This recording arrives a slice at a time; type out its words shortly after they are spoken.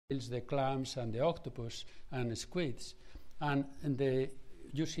the clams and the octopus and squids. And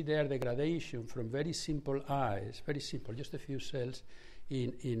you see there the gradation from very simple eyes, very simple, just a few cells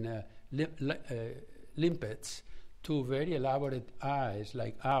in limpets, to very elaborate eyes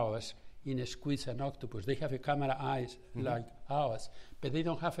like ours in squids and octopus. They have a camera eyes like ours, but they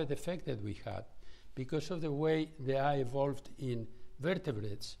don't have a defect that we had. Because of the way the eye evolved in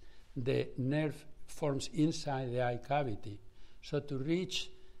vertebrates, the nerve forms inside the eye cavity. So to reach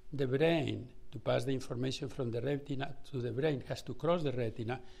the brain, to pass the information from the retina to the brain, has to cross the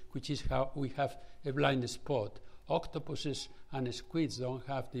retina, which is how we have a blind spot. Octopuses and squids don't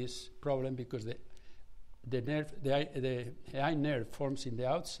have this problem because the eye nerve forms in the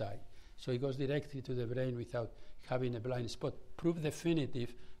outside, so it goes directly to the brain without having a blind spot. Proof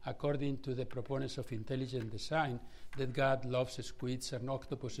definitive, according to the proponents of intelligent design, that God loves squids and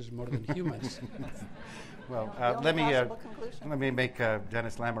octopuses more than humans. Well, let me make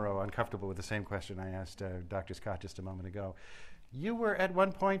Denis Lamoureux uncomfortable with the same question I asked Dr. Scott just a moment ago. You were at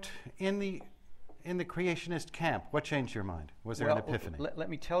one point in the creationist camp. What changed your mind? Was there an epiphany? Let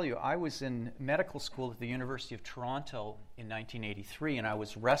me tell you, I was in medical school at the University of Toronto in 1983, and I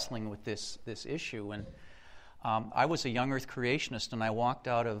was wrestling with this issue. And I was a young Earth creationist, and I walked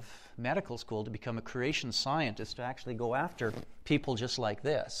out of medical school to become a creation scientist to actually go after people just like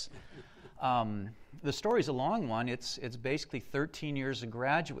this. The story's a long one. It's basically 13 years of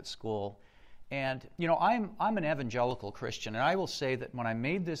graduate school. And, you know, I'm an evangelical Christian, and I will say that when I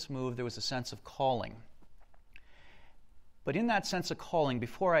made this move, there was a sense of calling. But in that sense of calling,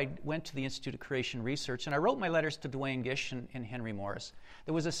 before I went to the Institute of Creation Research, and I wrote my letters to Duane Gish and Henry Morris,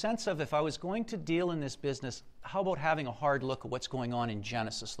 there was a sense of, if I was going to deal in this business, how about having a hard look at what's going on in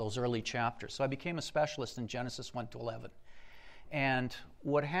Genesis, those early chapters? So I became a specialist in Genesis 1 to 11. And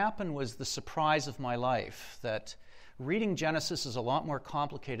what happened was the surprise of my life, that reading Genesis is a lot more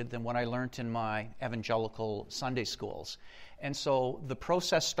complicated than what I learned in my evangelical Sunday schools. And so the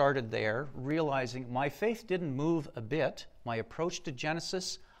process started there, realizing my faith didn't move a bit. My approach to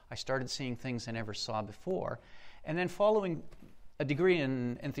Genesis, I started seeing things I never saw before. And then following a degree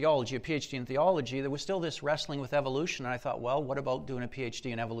in theology, a PhD in theology, there was still this wrestling with evolution. And I thought, well, what about doing a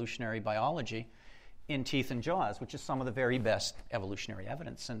PhD in evolutionary biology in teeth and jaws, which is some of the very best evolutionary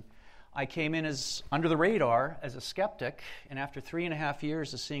evidence. And I came in as under the radar as a skeptic, and after 3.5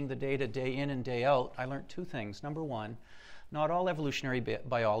 years of seeing the data day in and day out, I learned two things. Number one, not all evolutionary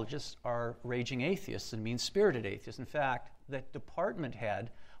biologists are raging atheists and mean-spirited atheists. In fact, the department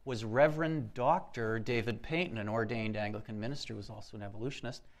head was Reverend Dr. David Payton, an ordained Anglican minister who was also an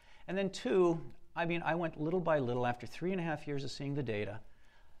evolutionist. And then two, I went little by little, after 3.5 years of seeing the data,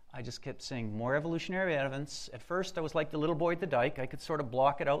 I just kept saying more evolutionary evidence. At first, I was like the little boy at the dike. I could sort of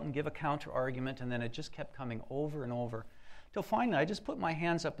block it out and give a counter-argument, and then it just kept coming over and over. Till finally, I just put my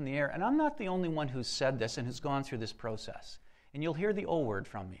hands up in the air. And I'm not the only one who's said this and has gone through this process. And you'll hear the O word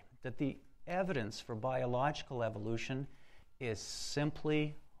from me, that the evidence for biological evolution is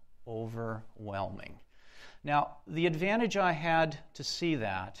simply overwhelming. Now, the advantage I had to see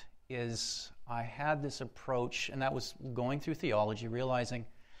that is I had this approach, and that was going through theology, realizing,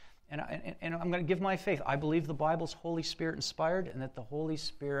 and I'm going to give my faith. I believe the Bible's Holy Spirit inspired, and that the Holy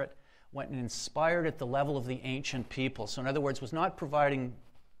Spirit went and inspired at the level of the ancient people. So in other words, was not providing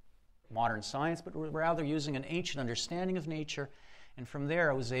modern science, but rather using an ancient understanding of nature. And from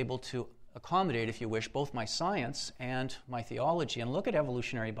there, I was able to accommodate, if you wish, both my science and my theology, and look at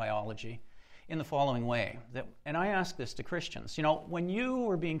evolutionary biology in the following way. And I ask this to Christians. You know, when you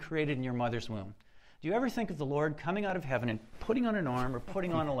were being created in your mother's womb, do you ever think of the Lord coming out of heaven and putting on an arm or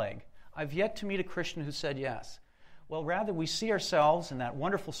putting on a leg? I've yet to meet a Christian who said yes. Well, rather, we see ourselves in that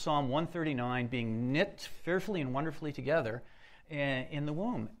wonderful Psalm 139 being knit fearfully and wonderfully together in the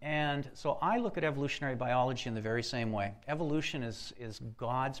womb. And so I look at evolutionary biology in the very same way. Evolution is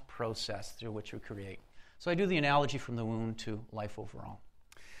God's process through which we create. So I do the analogy from the womb to life overall.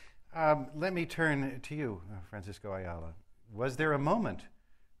 Let me turn to you, Francisco Ayala. Was there a moment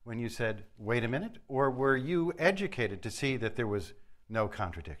when you said, wait a minute, or were you educated to see that there was no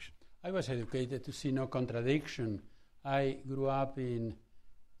contradiction? I was educated to see no contradiction. I grew up in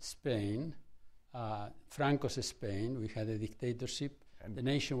Spain, Franco's Spain. We had a dictatorship. The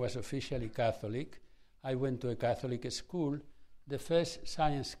nation was officially Catholic. I went to a Catholic school. The first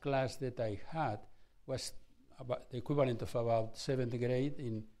science class that I had was about the equivalent of about 7th grade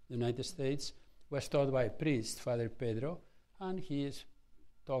in the United States, was taught by a priest, Father Pedro, and he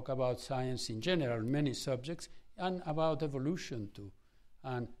talked about science in general, many subjects, and about evolution too.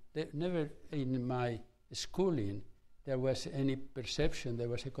 And never in my schooling there was any perception there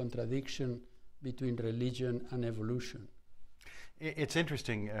was a contradiction between religion and evolution. It's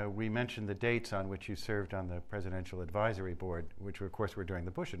interesting. We mentioned the dates on which you served on the Presidential Advisory Board, which, of course, were during the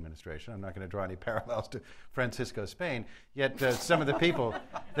Bush administration. I'm not going to draw any parallels to Francisco, Spain. Yet some of the people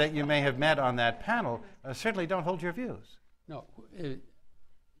that you may have met on that panel certainly don't hold your views. No.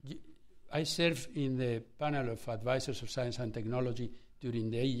 I served in the panel of advisors of science and technology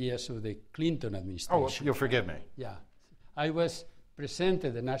during the 8 years of the Clinton administration. Oh, you'll forgive me. Yeah. I was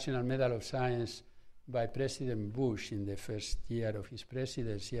presented the National Medal of Science by President Bush in the first year of his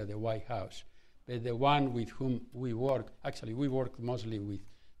presidency at the White House. But the one with whom we worked, actually we worked mostly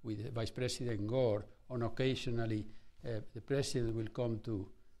with Vice President Gore, and occasionally the president will come to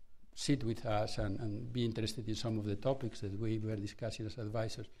sit with us and be interested in some of the topics that we were discussing as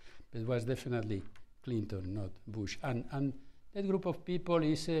advisors. But it was definitely Clinton, not Bush. And that group of people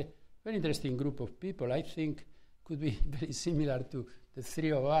is a very interesting group of people. I think could be very similar to the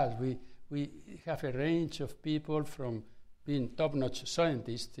three of us. We have a range of people from being top-notch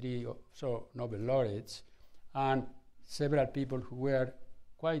scientists, 3 or so Nobel laureates, and several people who were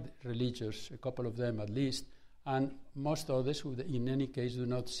quite religious, a couple of them at least, and most others who, in any case, did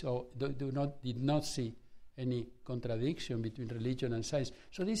not see any contradiction between religion and science.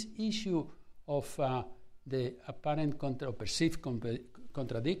 So this issue of the apparent or perceived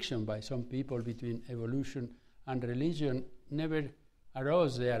contradiction by some people between evolution and religion never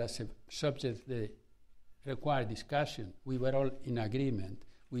arose there as a subject that required discussion. We were all in agreement.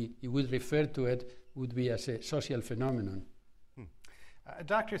 We would refer to it would be as a social phenomenon.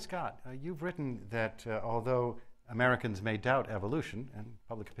 Dr. Scott, you've written that although Americans may doubt evolution, and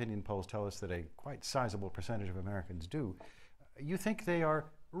public opinion polls tell us that a quite sizable percentage of Americans do, you think they are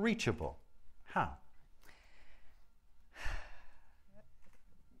reachable. How?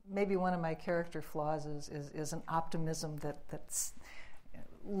 Maybe one of my character flaws is an optimism that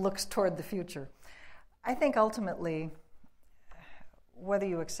looks toward the future. I think ultimately, whether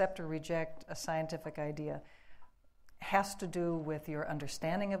you accept or reject a scientific idea has to do with your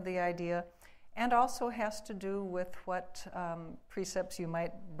understanding of the idea, and also has to do with what precepts you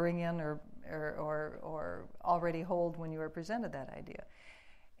might bring in or already hold when you were presented that idea.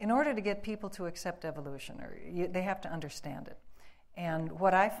 In order to get people to accept evolution, they have to understand it. And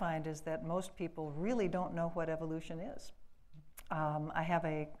what I find is that most people really don't know what evolution is. I have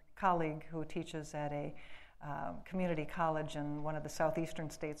a colleague who teaches at a community college in one of the southeastern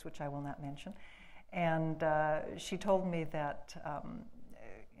states, which I will not mention, and she told me that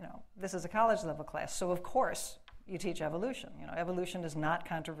this is a college-level class, so of course you teach evolution. Evolution is not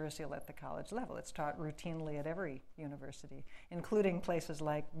controversial at the college level. It's taught routinely at every university, including places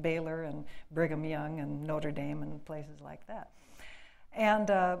like Baylor and Brigham Young and Notre Dame and places like that. And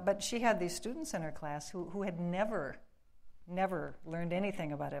but she had these students in her class who had never learned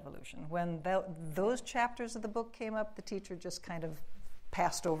anything about evolution. When those chapters of the book came up, the teacher just kind of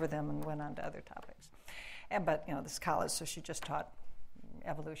passed over them and went on to other topics. But this is college, so she just taught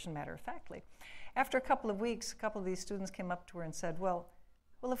evolution matter-of-factly. After a couple of weeks, a couple of these students came up to her and said, well,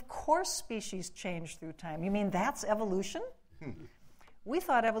 of course species change through time. You mean that's evolution? We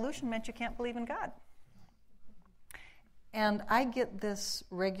thought evolution meant you can't believe in God. And I get this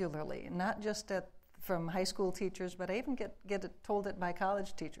regularly, not just from high school teachers, but I even get told it by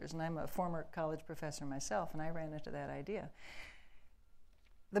college teachers, and I'm a former college professor myself, and I ran into that idea.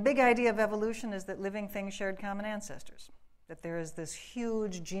 The big idea of evolution is that living things shared common ancestors, that there is this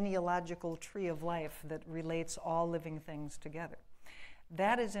huge genealogical tree of life that relates all living things together.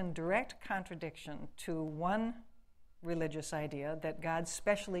 That is in direct contradiction to one religious idea that God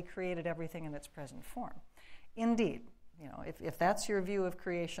specially created everything in its present form. Indeed, if that's your view of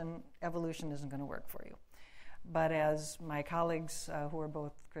creation, evolution isn't going to work for you. But as my colleagues who are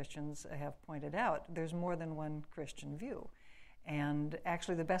both Christians have pointed out, there's more than one Christian view. And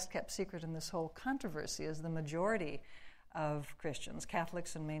actually the best kept secret in this whole controversy is the majority of Christians,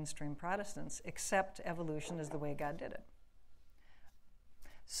 Catholics and mainstream Protestants, accept evolution as the way God did it.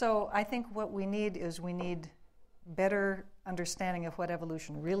 So I think what we need is better understanding of what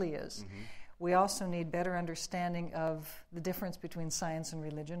evolution really is. Mm-hmm. We also need better understanding of the difference between science and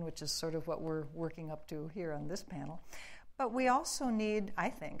religion, which is sort of what we're working up to here on this panel. But we also need, I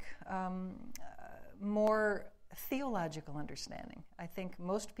think, more theological understanding. I think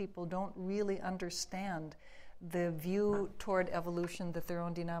most people don't really understand the view toward evolution that their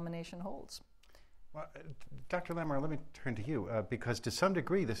own denomination holds. Well, Dr. Lamoureux, let me turn to you, because to some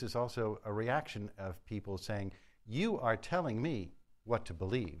degree this is also a reaction of people saying, you are telling me what to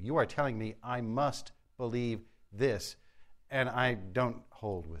believe. You are telling me I must believe this, and I don't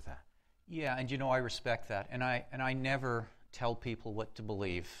hold with that. Yeah, and I respect that, and I never tell people what to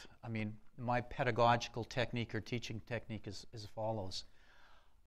believe. I mean, my pedagogical technique or teaching technique is as follows.